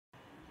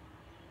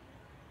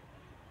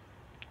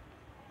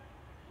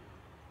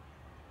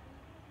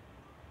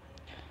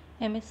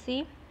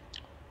MSc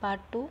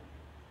Part 2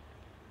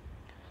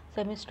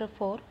 Semester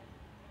 4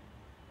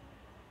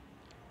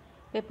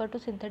 Paper 2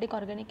 Synthetic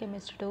Organic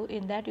Chemistry 2.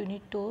 In that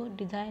Unit 2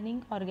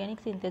 Designing Organic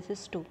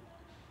Synthesis 2.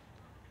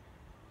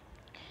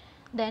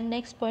 Then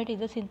next point is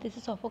the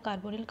synthesis of a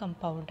carbonyl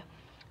compound.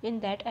 In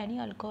that any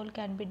alcohol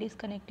can be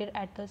disconnected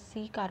at the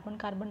C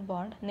carbon-carbon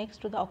bond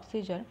next to the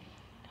oxygen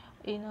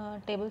in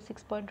table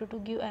 6.2 to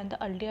give and the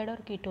aldehyde or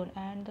ketone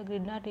and the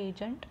Grignard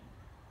reagent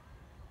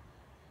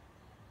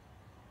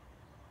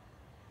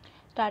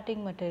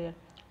starting material.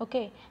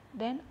 Okay,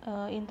 then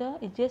in the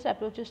easiest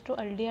approaches to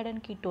aldehyde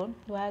and ketone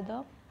via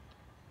the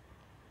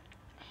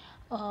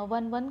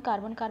 1,1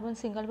 carbon-carbon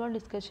single bond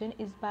discussion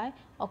is by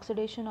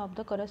oxidation of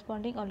the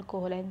corresponding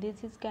alcohol, and this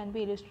can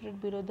be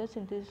illustrated below the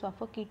synthesis of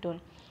a ketone.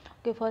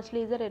 Okay,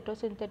 firstly is the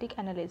retrosynthetic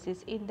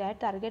analysis. In that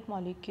target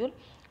molecule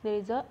there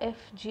is a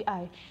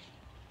FGI,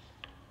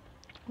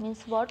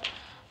 means what?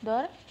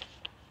 The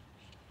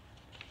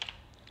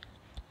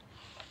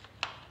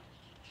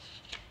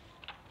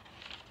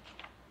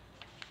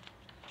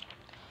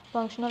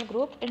functional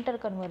group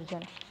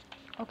interconversion.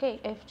 Okay,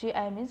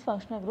 FGI means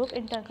functional group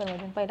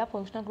interconversion. पहिला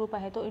functional group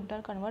आहे तो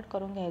interconvert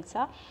करून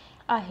घ्यायचा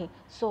आहे.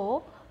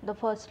 So the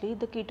firstly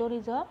the ketone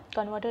is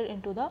converted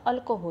into the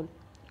alcohol.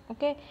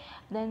 Okay,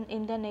 then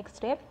in the next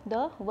step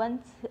the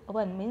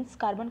one means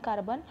carbon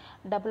carbon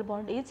double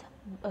bond is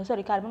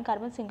carbon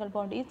carbon single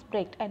bond is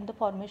break and the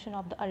formation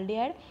of the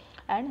aldehyde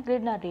and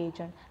Grignard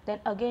reagent. Then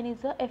again is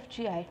the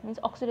FGI means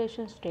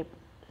oxidation step.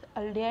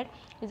 Aldehyde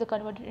is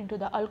converted into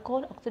the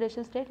alcohol.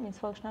 Oxidation state means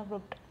functional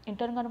group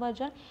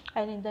interconversion,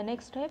 and in the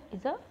next step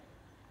is a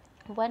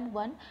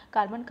 1,1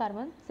 carbon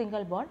carbon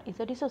single bond is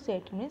a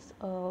dissociate means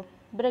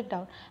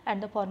breakdown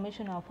and the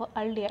formation of a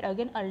aldehyde,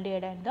 again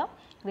aldehyde and the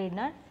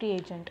Grignard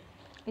reagent.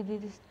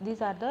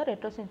 These are the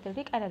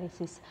retrosynthetic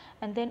analysis.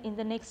 And then in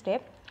the next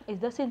step is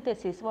the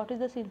synthesis. What is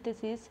the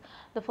synthesis?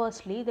 The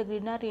firstly the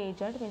Grignard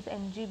reagent means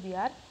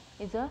MgBr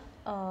is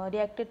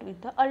reacted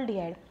with the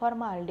aldehyde,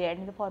 formaldehyde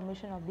in the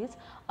formation of this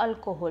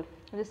alcohol.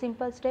 The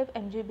simple step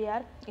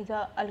MgBr is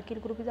a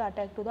alkyl group is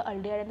attached to the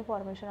aldehyde and the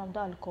formation of the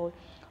alcohol.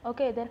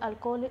 Okay, then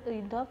alcohol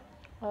in the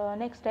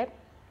next step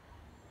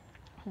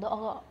the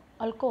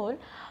alcohol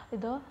is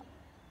the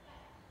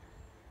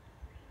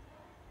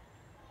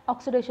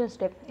oxidation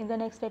step. In the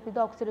next step is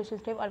the oxidation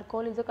step.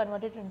 Alcohol is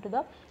converted into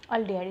the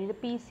aldehyde, is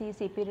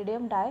PCC,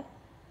 pyridium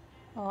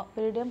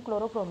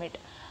chlorochromate.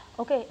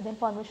 Okay, then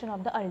formation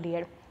of the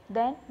aldehyde.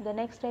 Then the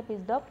next step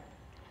is the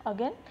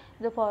again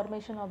the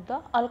formation of the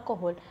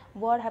alcohol.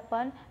 What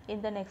happened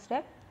in the next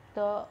step?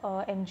 The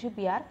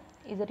MgBr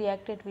is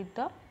reacted with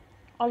the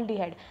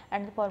aldehyde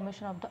and the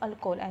formation of the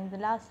alcohol, and the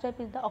last step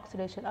is the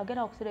oxidation, again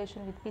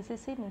oxidation with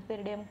PCC means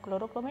pyridium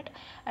chlorochromate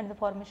and the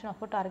formation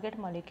of a target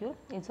molecule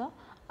is a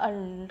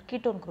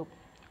ketone group.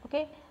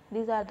 Okay,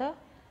 these are the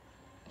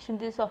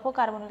synthesis of a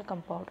carbonyl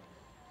compound.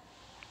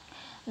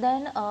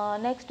 Then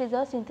next is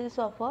the synthesis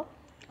of a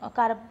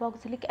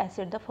carboxylic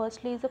acid. The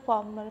firstly is the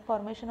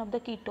formation of the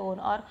ketone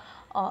or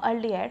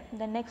aldehyde.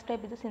 The next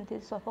step is the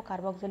synthesis of a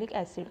carboxylic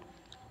acid.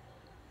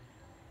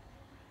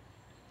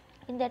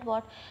 In that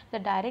what the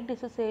direct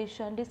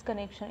dissociation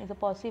disconnection is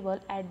possible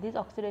at this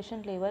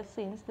oxidation level,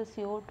 since the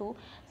CO2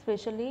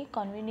 specially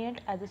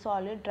convenient as a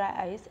solid dry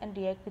ice and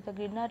react with the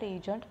Grignard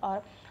reagent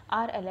or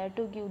RLI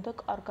to give the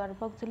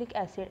carboxylic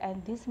acid,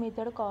 and this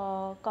method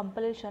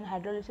completion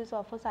hydrolysis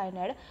of a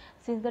cyanide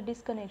since the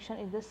disconnection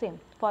is the same.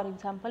 For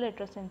example,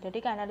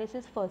 retrosynthetic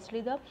analysis.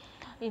 Firstly the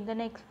in the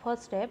next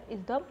first step is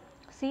the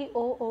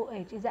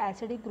COOH is the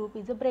acidic group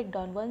is a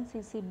breakdown, 1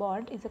 CC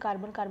bond is a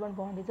carbon carbon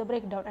bond is a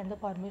breakdown and the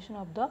formation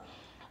of the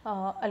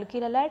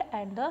alkyl halide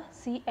and the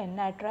CN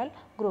nitrile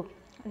group.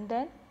 And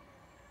then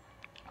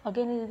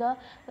again is the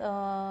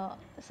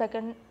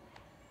second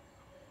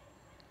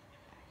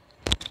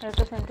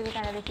retrosynthetic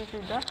analysis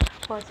is the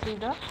firstly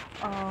the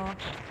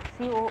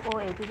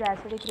COOH is the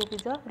acidic group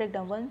is a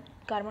breakdown, 1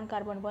 carbon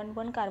carbon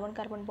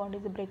bond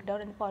is a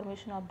breakdown and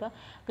formation of the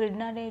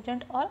Grignard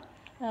reagent or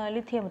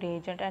lithium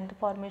reagent and the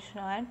formation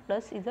and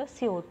plus is a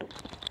CO2.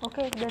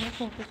 Okay, then the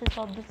synthesis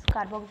of this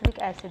carboxylic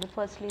acid.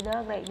 Firstly the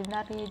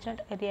Grignard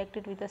reagent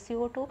reacted with the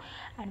CO2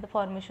 and the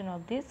formation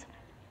of this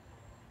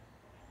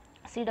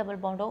C double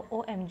bond of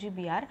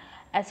OMgBr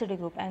acidic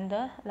group, and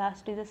the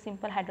last is a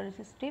simple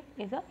hydrolysis step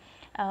is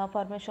a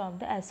formation of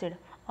the acid,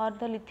 or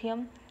the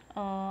lithium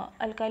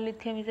alkyl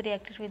lithium is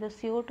reacted with the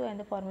CO2 and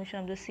the formation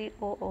of the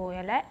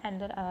COOLI, and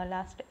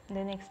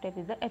the next step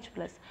is the H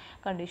plus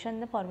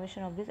condition, the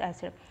formation of this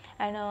acid.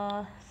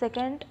 And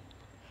second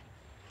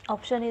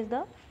option is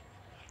the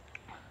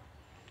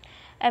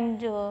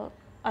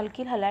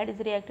alkyl halide is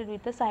reacted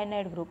with the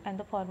cyanide group and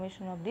the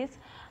formation of this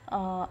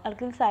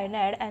alkyl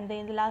cyanide, and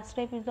then the last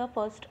step is the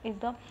first is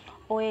the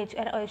OH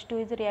or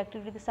H2 is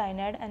reacted with the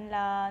cyanide, and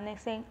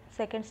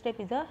second step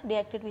is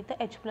reacted with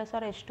the H plus or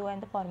H2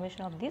 and the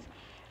formation of this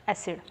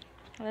acid.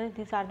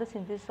 These are the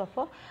synthesis of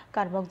a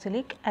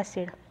carboxylic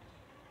acid.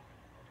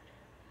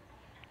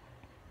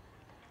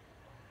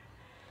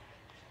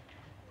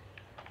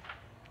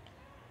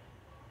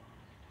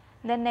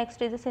 Then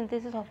next is the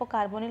synthesis of a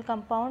carbonyl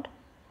compound.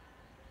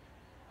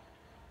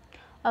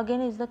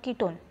 again is the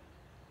ketone.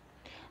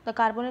 The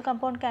carbonyl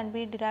compound can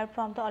be derived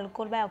from the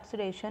alcohol by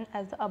oxidation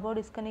as the above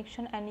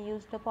disconnection and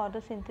used for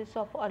the synthesis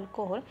of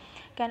alcohol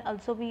can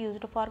also be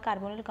used for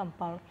carbonyl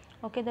compound.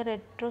 Okay, the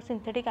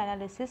retrosynthetic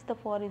analysis, the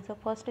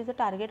first is the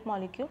target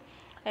molecule,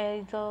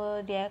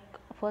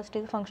 first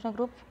is functional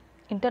group,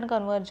 intern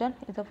conversion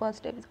is the first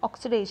step, is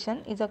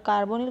oxidation is a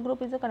carbonyl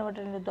group is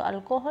converted into the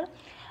alcohol,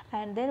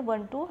 and then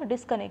 1 to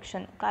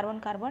disconnection, carbon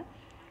carbon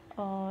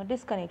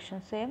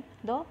disconnection, say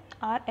the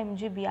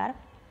RMGBr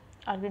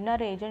Grignard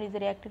reagent is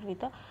reacted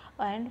with the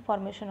and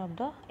formation of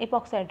the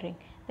epoxide ring.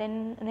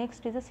 Then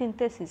next is the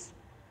synthesis.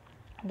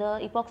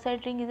 The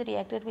epoxide ring is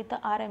reacted with the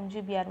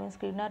RMGBr means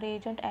Grignard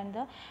reagent, and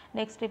the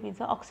next step is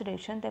the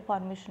oxidation, the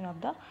formation of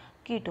the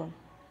ketone.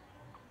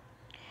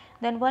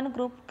 Then one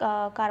group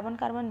carbon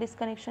carbon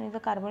disconnection is a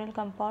carbonyl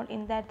compound,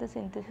 in that the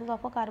synthesis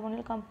of a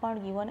carbonyl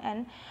compound given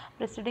and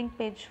preceding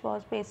page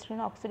was based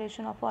on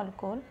oxidation of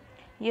alcohol.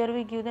 Here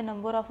we give the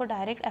number of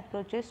direct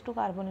approaches to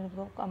carbonyl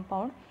group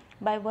compound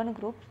by one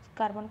group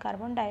carbon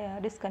carbon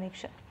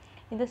disconnection.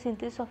 In the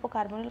synthesis of a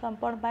carbonyl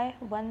compound by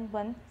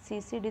 1,1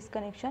 cc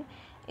disconnection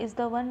is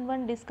the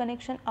 1,1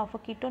 disconnection of a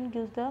ketone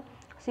gives the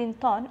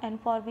synthon, and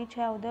for which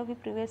have we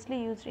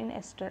previously used in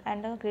ester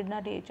and a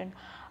Grignard reagent.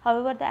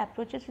 However, the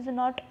approaches is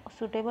not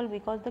suitable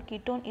because the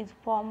ketone is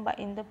formed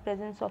in the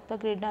presence of the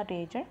Grignard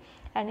reagent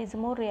and is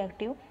more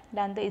reactive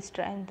than the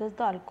ester, and thus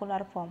the alcohol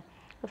are formed.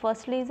 So,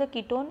 firstly is a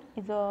ketone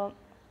is a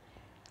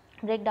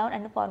breakdown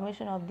and the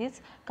formation of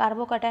this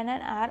carbocation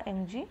and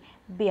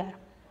RMGBr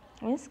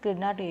means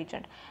Grignard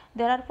reagent.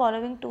 There are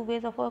following two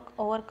ways of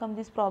overcome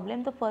this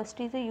problem. The first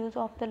is the use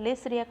of the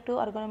less reactive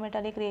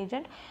organometallic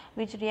reagent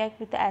which react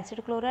with the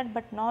acid chloride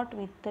but not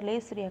with the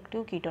less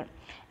reactive ketone,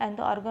 and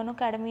the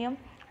organocadmium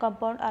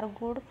compound are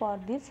good for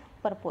this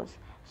purpose.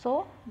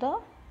 So, the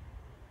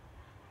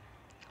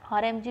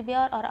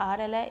RMGBr or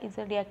RLI is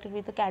reacted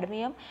with the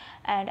cadmium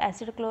and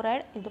acid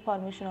chloride in the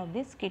formation of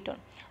this ketone.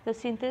 The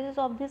synthesis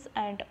of this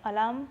and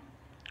alarm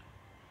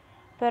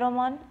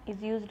pheromone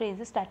is used as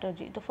a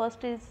strategy. The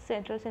first is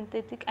central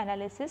synthetic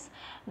analysis.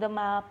 The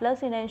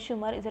plus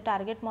enantiomer is a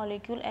target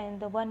molecule and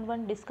the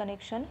 1,1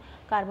 disconnection,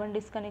 carbon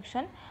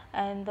disconnection,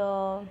 and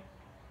the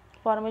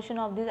formation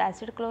of this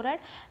acid chloride.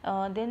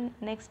 Then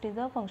next is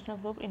the functional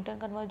group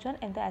interconversion,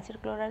 and the acid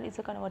chloride is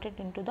converted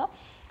into the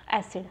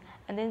acid,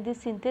 and then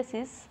this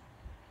synthesis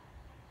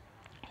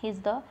is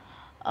the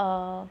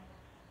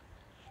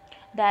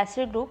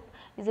acid group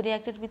is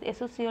reacted with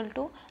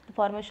SOCl2, the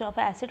formation of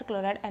acid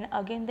chloride, and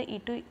again the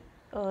ET2ED,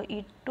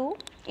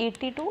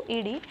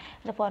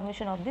 the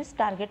formation of this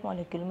target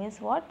molecule means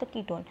what, the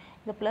ketone,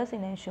 the plus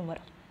enantiomer.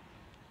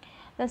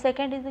 The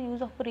second is the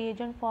use of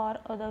reagent for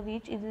the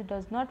which it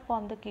does not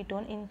form the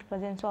ketone in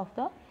presence of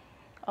the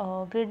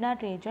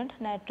Grignard reagent,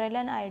 nitrile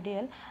and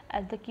ideal,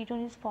 as the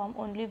ketone is formed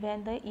only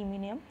when the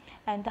iminium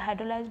and the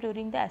hydrolyzed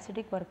during the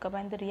acidic workup,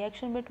 and the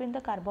reaction between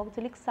the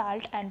carboxylic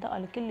salt and the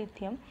alkyl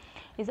lithium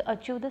is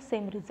achieve the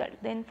same result.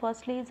 Then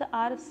firstly is the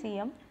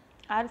RCN.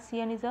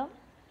 RCN is a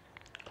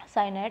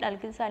cyanide,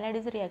 alkyl cyanide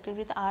is reacted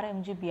with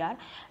RMGBr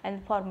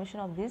and formation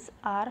of this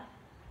R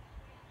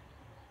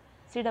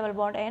C double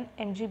bond and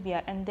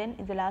MgBr, and then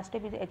the last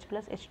step is H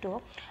plus H2O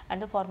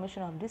and the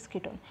formation of this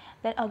ketone.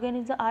 Then again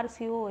is the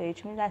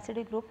RCOOH means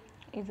acidic group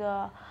is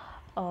a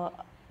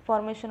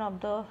formation of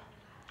the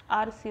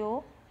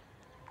RCOOLi,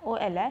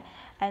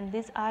 and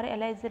this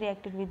RLi is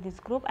reacted with this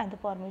group and the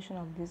formation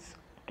of this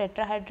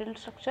tetrahedral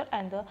structure,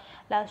 and the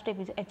last step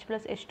is H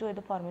plus H2O,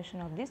 the formation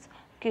of this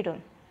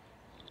ketone.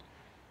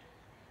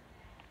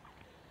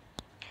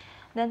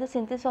 Then the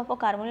synthesis of a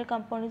carbonyl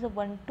compound is a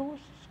 1,2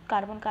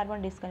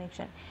 carbon-carbon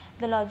disconnection.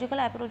 The logical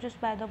approaches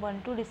by the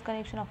 1,2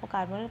 disconnection of a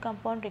carbonyl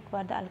compound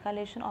require the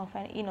alkylation of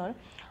an enol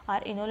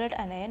or enolate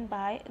anion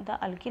by the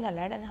alkyl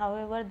halide, and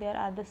however there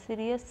are the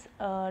serious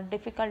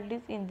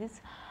difficulties in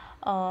this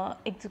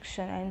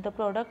execution, and the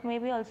product may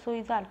be also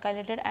is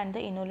alkylated and the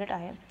enolate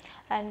ion,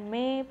 and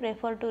may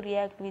prefer to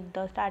react with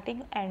the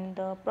starting and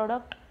the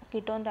product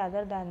ketone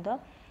rather than the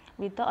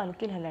with the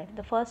alkyl halide.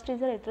 The first is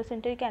the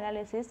retrosynthetic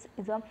analysis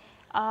is a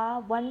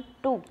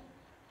R12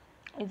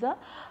 is a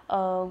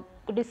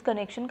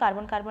disconnection,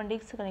 carbon-carbon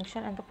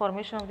disconnection, and the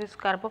formation of this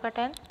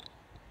carbocation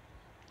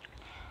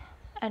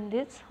and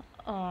this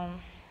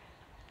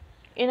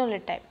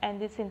enolate type, and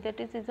this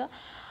synthesis is a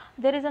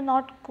there is a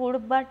not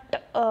good,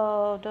 but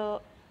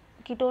the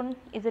ketone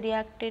is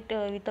reacted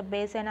with the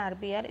base and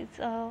RBr is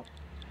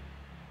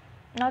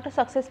not a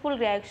successful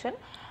reaction,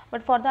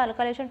 but for the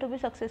alkylation to be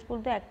successful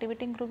the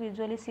activating group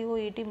usually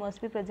COET must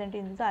be present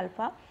in the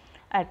alpha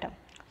atom.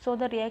 So,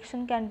 the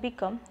reaction can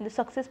become the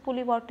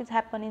successfully what is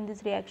happen in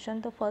this reaction.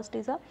 The first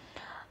is a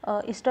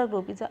ester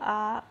group is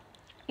a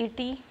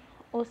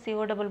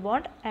ETOCO double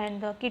bond,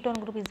 and the ketone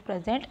group is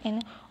present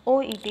in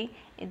OET,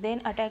 then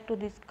attack to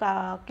this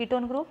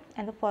ketone group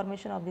and the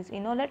formation of this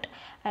enolate,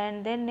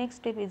 and then next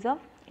step is a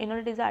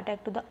enolate is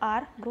attack to the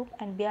R group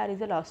and Br is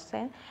a lost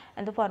sign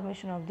and the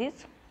formation of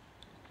this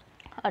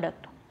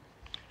adduct.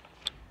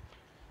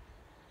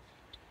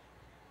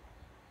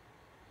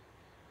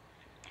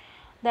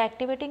 The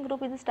activating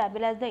group is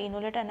stabilized the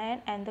enolate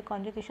anion and the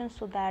conjugation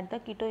so that the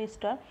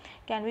ketoester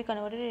can be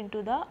converted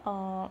into the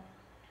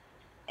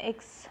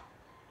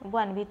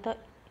X1 with the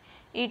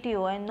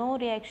ETO, and no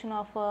reaction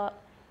of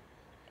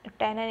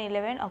 10 and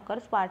 11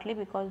 occurs, partly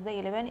because the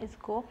 11 is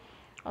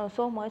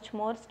so much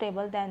more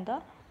stable than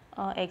the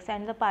X,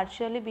 and the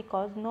partially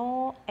because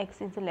no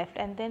X is left,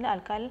 and then the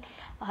alkyl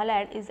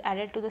halide is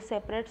added to the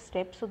separate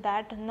step so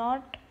that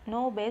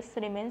no base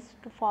remains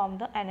to form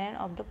the anion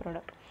of the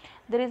product.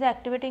 There is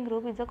activating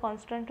group is a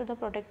constant to the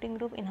protecting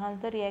group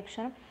enhance the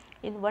reaction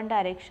in one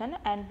direction,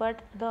 and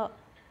but the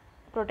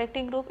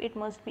protecting group it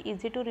must be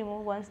easy to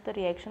remove once the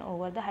reaction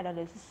over the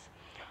hydrolysis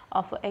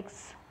of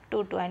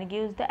X22 and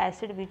gives the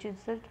acid, which is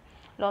the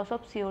loss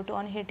of CO2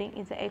 on heating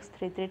is the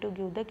X33 to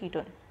give the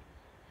ketone.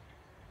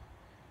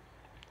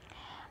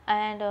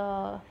 And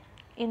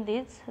in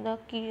this the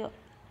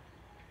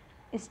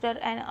ester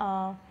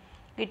and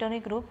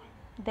ketonic group,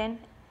 then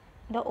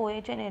the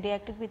OH and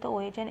reacted with the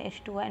OH and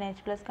H2O and H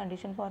plus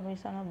condition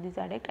formation of this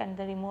adduct and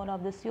the removal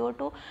of the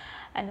CO2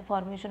 and the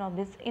formation of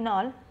this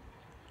enol,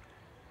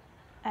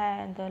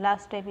 and the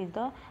last step is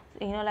the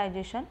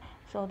enolization.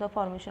 So, the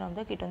formation of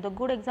the ketone. The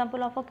good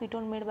example of a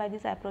ketone made by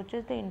this approach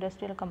is the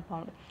industrial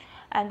compound,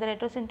 and the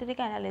retrosynthetic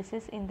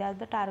analysis in that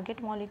the target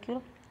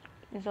molecule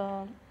is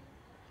a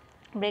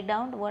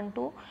breakdown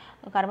 1,2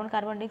 carbon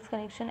carbon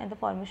disconnection and the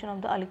formation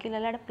of the alkyl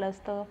halide plus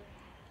the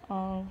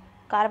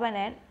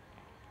carbon,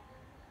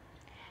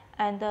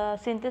 and the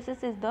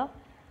synthesis is the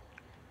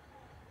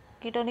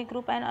ketonic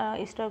group and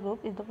ester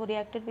group is the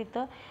reacted with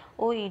the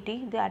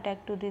OET, they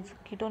attack to this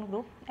ketone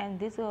group, and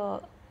this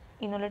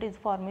enolate is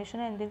formation,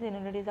 and this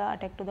enolate is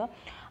attack to the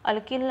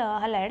alkyl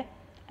halide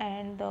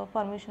and the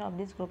formation of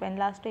this group, and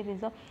last step is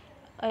the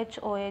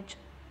HOH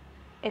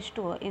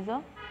H2O is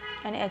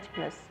an H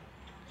plus.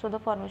 So, the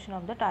formation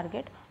of the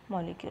target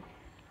molecule.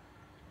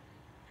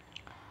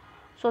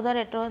 So, the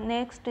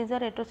next is the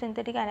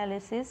retrosynthetic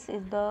analysis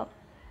is the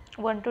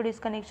 1,2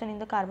 disconnection in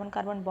the carbon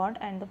carbon bond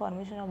and the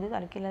formation of this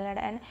alkyl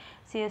halide and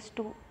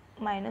CS2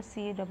 minus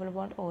C double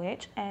bond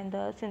OH, and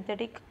the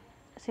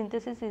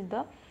synthesis is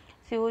the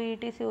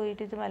COET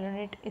is the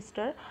malonate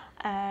ester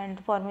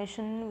and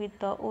formation with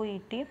the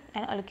OET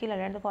and alkyl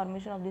halide, the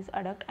formation of this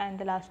adduct, and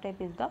the last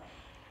step is the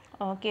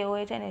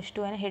KOH and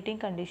H2 and heating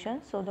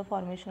conditions. So, the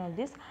formation of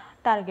this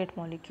target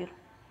molecule.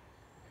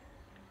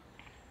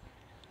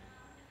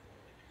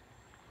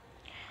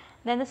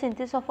 Then the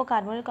synthesis of a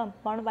carbonyl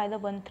compound by the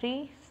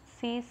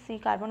 1,3-C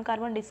carbon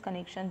carbon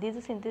disconnection.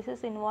 These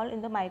synthesis involved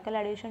in the Michael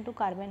addition to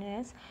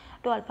carbonyls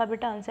to alpha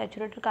beta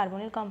unsaturated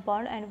carbonyl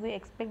compound, and we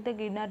expect the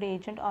Grignard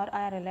reagent or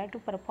IRLI to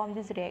perform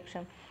this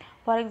reaction.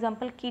 For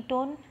example,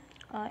 ketone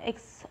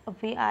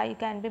XVI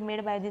can be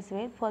made by this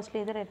way.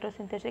 Firstly, the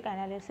retrosynthetic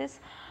analysis.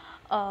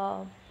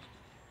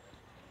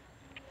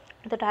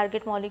 The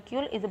target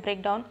molecule is a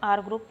breakdown,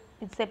 R group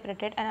is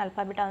separated and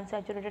alpha beta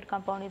unsaturated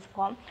compound is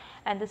formed,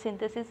 and the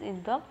synthesis is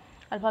the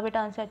alpha beta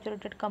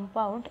unsaturated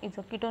compound is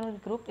a ketone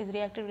group is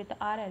reacted with the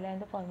RL and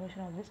the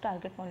formation of this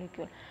target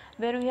molecule.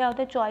 Where we have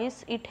the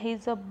choice, it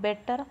is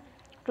better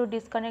to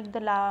disconnect the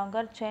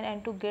longer chain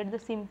and to get the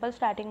simple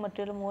starting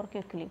material more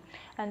quickly,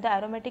 and the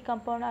aromatic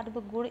compound are the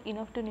good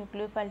enough to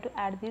nucleophile to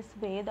add this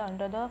way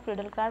under the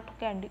Friedel-Crafts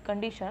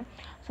condition,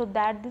 so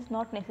that this is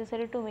not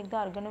necessary to make the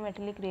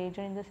organometallic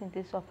reagent in the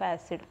synthesis of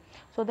acid.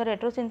 So, the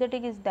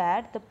retrosynthetic is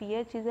that the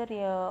pH is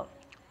a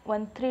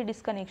 1,3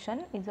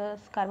 disconnection is a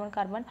carbon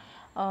carbon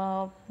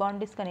bond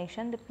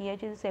disconnection, the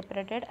pH is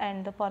separated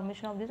and the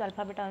formation of this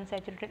alpha beta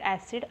unsaturated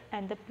acid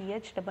and the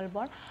pH double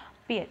bond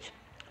pH.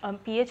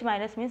 pH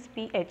minus means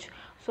pH.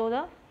 So,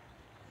 the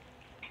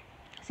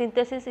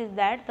synthesis is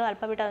that the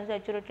alpha beta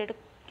unsaturated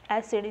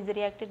acid is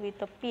reacted with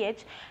the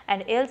pH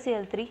and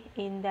LCl3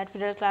 in that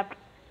Friedel-Crafts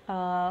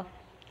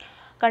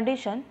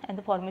condition and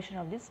the formation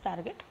of this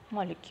target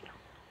molecule.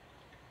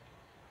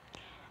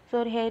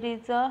 So, here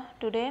is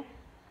today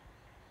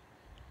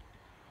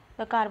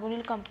the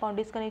carbonyl compound,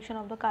 disconnection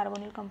of the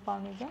carbonyl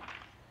compound is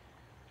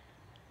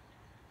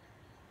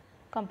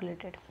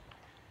completed.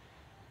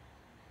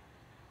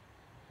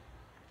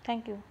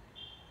 Thank you.